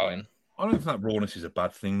say about him. I don't think that rawness is a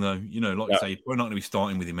bad thing, though. Like I say, we're not going to be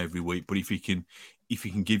starting with him every week, but if he can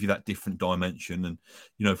give you that different dimension,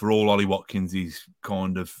 and for all Ollie Watkins is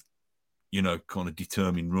kind of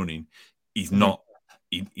determined running, he's not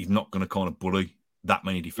going to kind of bully that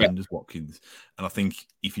many defenders, Watkins. And I think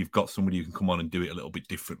if you've got somebody who can come on and do it a little bit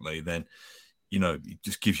differently, then it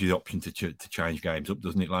just gives you the option to change games up,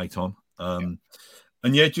 doesn't it, late on? And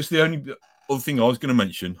just the only other thing I was going to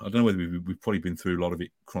mention, I don't know whether we've probably been through a lot of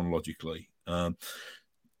it chronologically.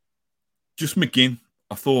 Just McGinn,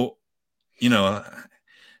 I thought,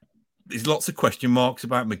 there's lots of question marks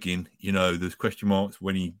about McGinn. There's question marks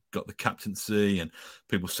when he got the captaincy, and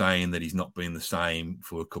people saying that he's not been the same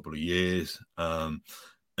for a couple of years. And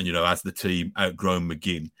as the team outgrown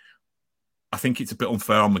McGinn, I think it's a bit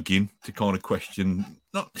unfair on McGinn to kind of question.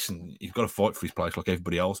 Listen, he's got to fight for his place like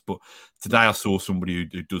everybody else. But today I saw somebody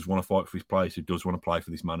who does want to fight for his place, who does want to play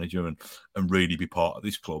for this manager and really be part of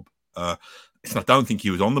this club. I don't think he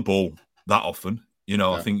was on the ball that often.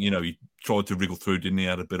 I think, he tried to wriggle through, didn't he?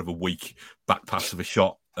 Had a bit of a weak back pass of a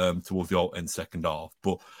shot towards the end second half.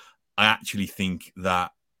 But I actually think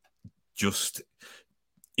that just,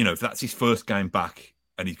 if that's his first game back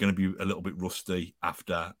and he's going to be a little bit rusty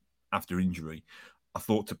after injury, I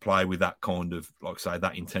thought to play with that kind of, like I say,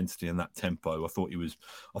 that intensity and that tempo, I thought he was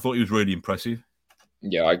really impressive.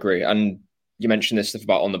 Yeah, I agree. And you mentioned this stuff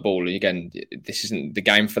about on the ball. Again, this isn't the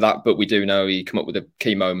game for that, but we do know he come up with a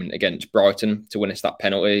key moment against Brighton to win us that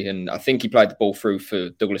penalty. And I think he played the ball through for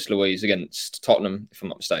Douglas Luiz against Tottenham, if I'm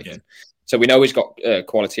not mistaken. Yeah. So we know he's got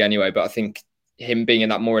quality anyway, but I think him being in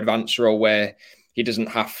that more advanced role where he doesn't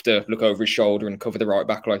have to look over his shoulder and cover the right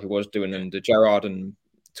back like he was doing under Gerrard and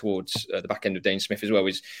towards the back end of Dean Smith as well,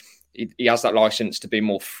 he has that license to be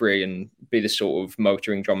more free and be the sort of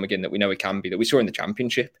motoring John McGinn that we know he can be, that we saw in the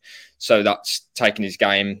Championship. So that's taken his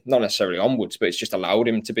game, not necessarily onwards, but it's just allowed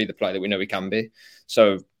him to be the player that we know he can be.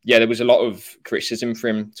 So, there was a lot of criticism for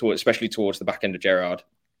him, especially towards the back end of Gerrard.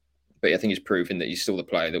 But I think he's proven that he's still the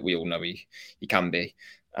player that we all know he can be.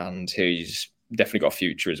 And he's definitely got a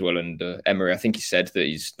future as well. And Emery, I think he said that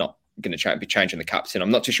he's not going to be changing the captain.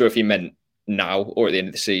 I'm not too sure if he meant now or at the end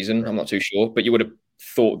of the season. I'm not too sure. But you would have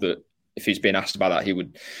thought that if he's being asked about that, he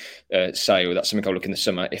would say, that's something I'll look in the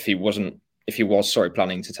summer. If he was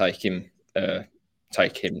planning to take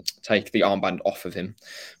the armband off of him.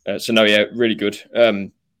 Really good.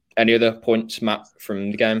 Any other points, Matt,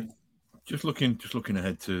 from the game? Just looking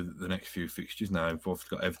ahead to the next few fixtures now. We've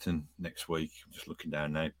got Everton next week. I'm just looking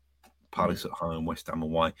down now. Palace at home, West Ham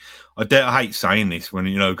away. I hate saying this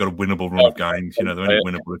when got a winnable run of games. They're only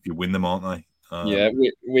winnable if you win them, aren't they?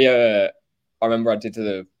 We I remember I did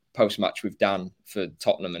the post match with Dan for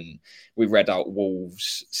Tottenham, and we read out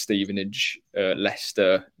Wolves, Stevenage,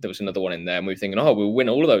 Leicester. There was another one in there, and we were thinking, oh, we'll win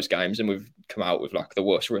all of those games, and we've come out with like the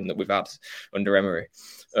worst run that we've had under Emery.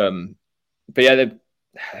 But yeah,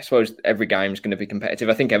 I suppose every game is going to be competitive.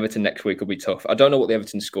 I think Everton next week will be tough. I don't know what the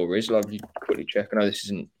Everton score is. I'll quickly check. I know this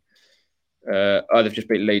isn't. They've just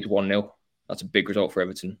beat Leeds 1-0. That's a big result for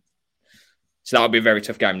Everton. So that'll be a very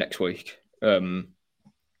tough game next week. That's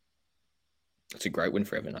a great win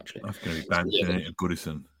for Everton, actually. That's going to be bouncing at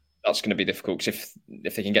Goodison. That's going to be difficult because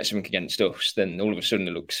if they can get something against us, then all of a sudden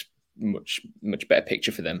it looks much better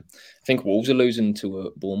picture for them. I think Wolves are losing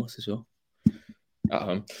to Bournemouth as well at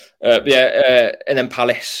home. And then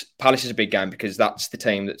Palace. Palace is a big game because that's the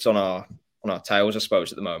team that's on our tails, I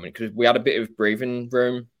suppose, at the moment, because we had a bit of breathing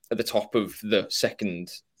room at the top of the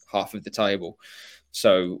second half of the table.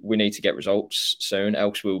 So we need to get results soon,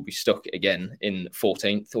 else we'll be stuck again in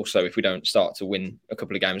 14th or so if we don't start to win a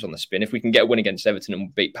couple of games on the spin. If we can get a win against Everton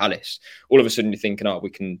and beat Palace, all of a sudden you're thinking, we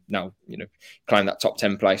can now, climb that top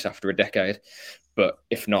 10 place after a decade. But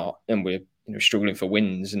if not, and we're struggling for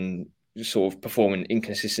wins and sort of performing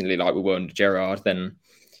inconsistently like we were under Gerrard, then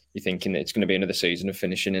you're thinking that it's going to be another season of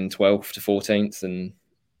finishing in 12th to 14th, and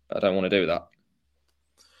I don't want to do that.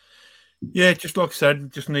 Yeah, just like I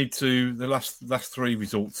said, just need to. The last three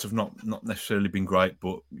results have not necessarily been great,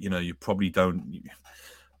 but you probably don't.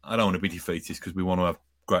 I don't want to be defeatist because we want to have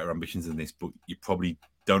greater ambitions than this, but you probably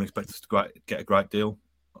don't expect us to get a great deal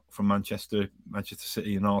from Manchester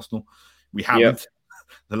City and Arsenal. We haven't. Yep.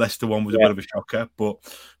 The Leicester one was a bit of a shocker, but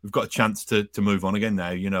we've got a chance to move on again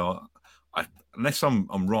now. Unless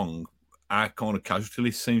I'm wrong, our kind of casualty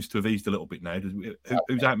list seems to have eased a little bit now.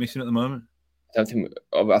 Who's out missing at the moment? I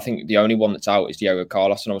think the only one that's out is Diego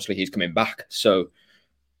Carlos, and obviously he's coming back. So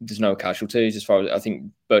there's no casualties as far as I think.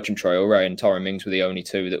 Bertrand Traoré and Tyrone Mings were the only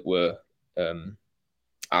two that were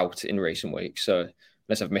out in recent weeks. So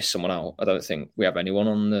unless I've missed someone out, I don't think we have anyone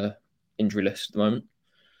on the injury list at the moment.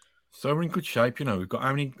 So we're in good shape. We've got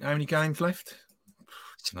how many games left?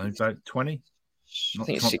 About 20. I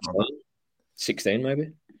think it's 16. 16 maybe.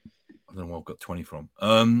 I don't know where I've got 20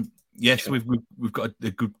 from. Yes, we've got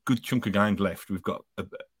a good chunk of games left. We've got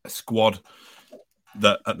a squad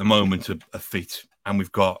that at the moment are fit, and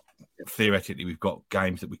we've got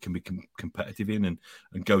games that we can be competitive in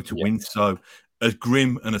and go to win. So as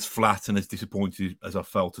grim and as flat and as disappointed as I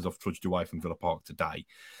felt as I've trudged away from Villa Park today,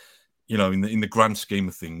 in the grand scheme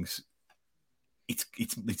of things,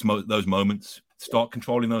 it's those moments. Start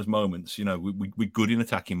controlling those moments. We're good in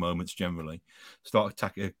attacking moments generally. Start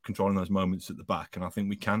controlling those moments at the back, and I think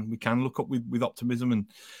we can look up with optimism. And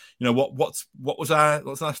what was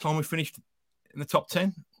the last time we finished in the top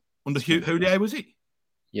 10 under Houllier? Was it?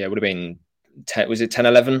 Yeah, it would have been 10. Was it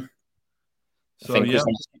 10-11? So I think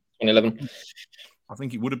 10-11. I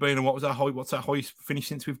think it would have been. And what's that highest finish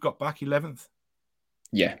since we've got back? 11th.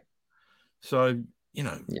 Yeah. So.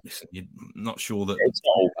 Listen, you're not sure that it's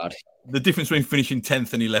not all bad. The difference between finishing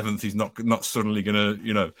 10th and 11th is not suddenly going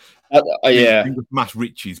to, mass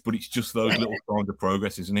riches, but it's just those little signs of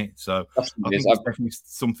progress, isn't it? So I think it's definitely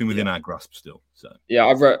something within our grasp still. So yeah,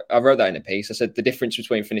 I wrote that in a piece. I said the difference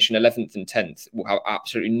between finishing 11th and 10th will have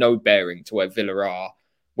absolutely no bearing to where Villa are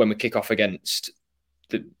when we kick off against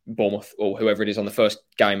the Bournemouth or whoever it is on the first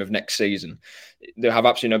game of next season. They'll have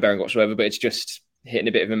absolutely no bearing whatsoever, but it's just hitting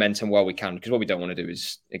a bit of momentum while we can, because what we don't want to do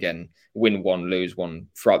is, again, win one, lose one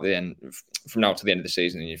throughout the end, from now to the end of the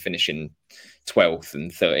season, and you're finishing 12th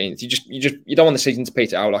and 13th. You don't want the season to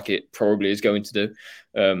peter out like it probably is going to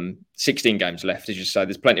do. 16 games left, as you say.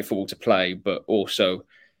 There's plenty of football to play, but also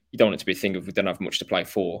you don't want it to be a thing of we don't have much to play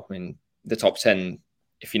for. I mean, the top 10,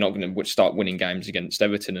 if you're not going to start winning games against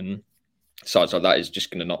Everton and sides like that, is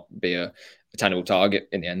just going to not be a attainable target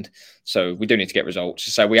in the end. So we do need to get results.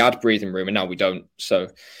 So we had breathing room and now we don't. So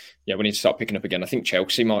yeah, we need to start picking up again. I think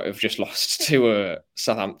Chelsea might have just lost to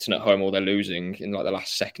Southampton at home, or they're losing in like the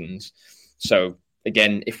last seconds. So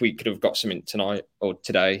again, if we could have got something tonight or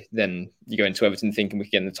today, then you go into Everton thinking we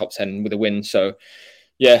could get in the top 10 with a win. So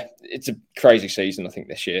yeah, it's a crazy season, I think,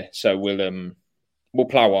 this year. So we'll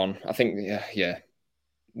plough on. I think, yeah,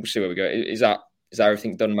 we'll see where we go. Is that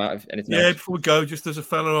everything done, Matt? Anything else? Before we go, just as a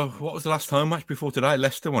fellow, what was the last home match before today?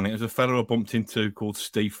 Leicester won it. It was a fellow I bumped into called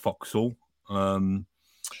Steve Foxall,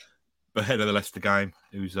 ahead of the Leicester game,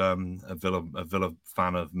 who's a Villa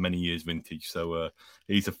fan of many years vintage. So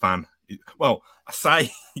he's a fan. Well, I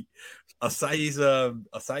say he's a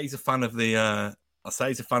fan of the. I say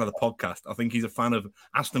he's a fan of the podcast. I think he's a fan of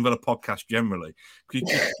Aston Villa podcast generally.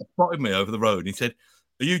 Because he spotted me over the road and he said,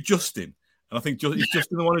 "Are you Justin?" And I think is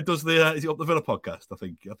Justin the one who does the Is he Up the Villa podcast? I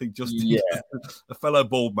think Justin, a fellow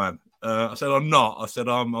bald man. I said, "I'm not." I said,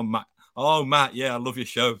 "I'm Matt." Oh, Matt, yeah, I love your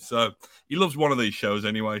show. So he loves one of these shows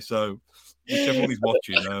anyway. So whichever one he's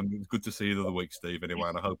watching, it's good to see you the other week, Steve. Anyway,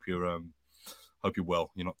 and I hope you're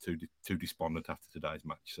well. You're not too despondent after today's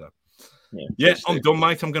match. So yeah, I'm done,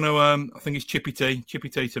 mate. I'm gonna. I think it's chippy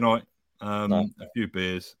tea tonight. A few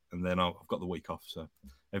beers, and then I've got the week off. So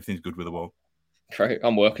everything's good with the world. Great.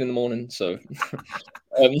 I'm working in the morning, so.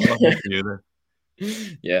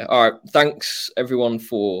 Yeah. All right. Thanks everyone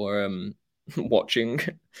for watching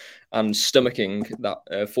and stomaching that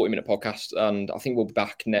 40-minute podcast. And I think we'll be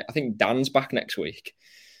back. I think Dan's back next week.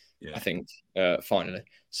 Yeah. I think finally.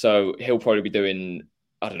 So he'll probably be doing,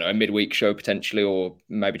 I don't know, a midweek show potentially, or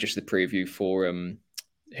maybe just the preview for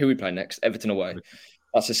who we play next, Everton away.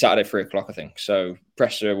 That's a Saturday 3:00, I think. So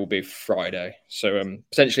presser will be Friday. So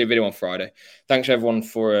potentially a video on Friday. Thanks everyone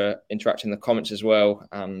for interacting in the comments as well.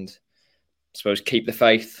 And I suppose keep the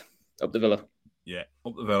faith. Up the Villa. Yeah,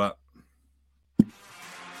 up the Villa.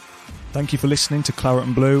 Thank you for listening to Claret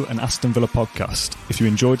and Blue, an Aston Villa podcast. If you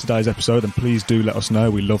enjoyed today's episode, then please do let us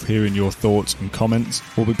know. We love hearing your thoughts and comments.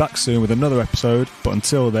 We'll be back soon with another episode, but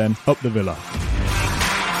until then, up the Villa.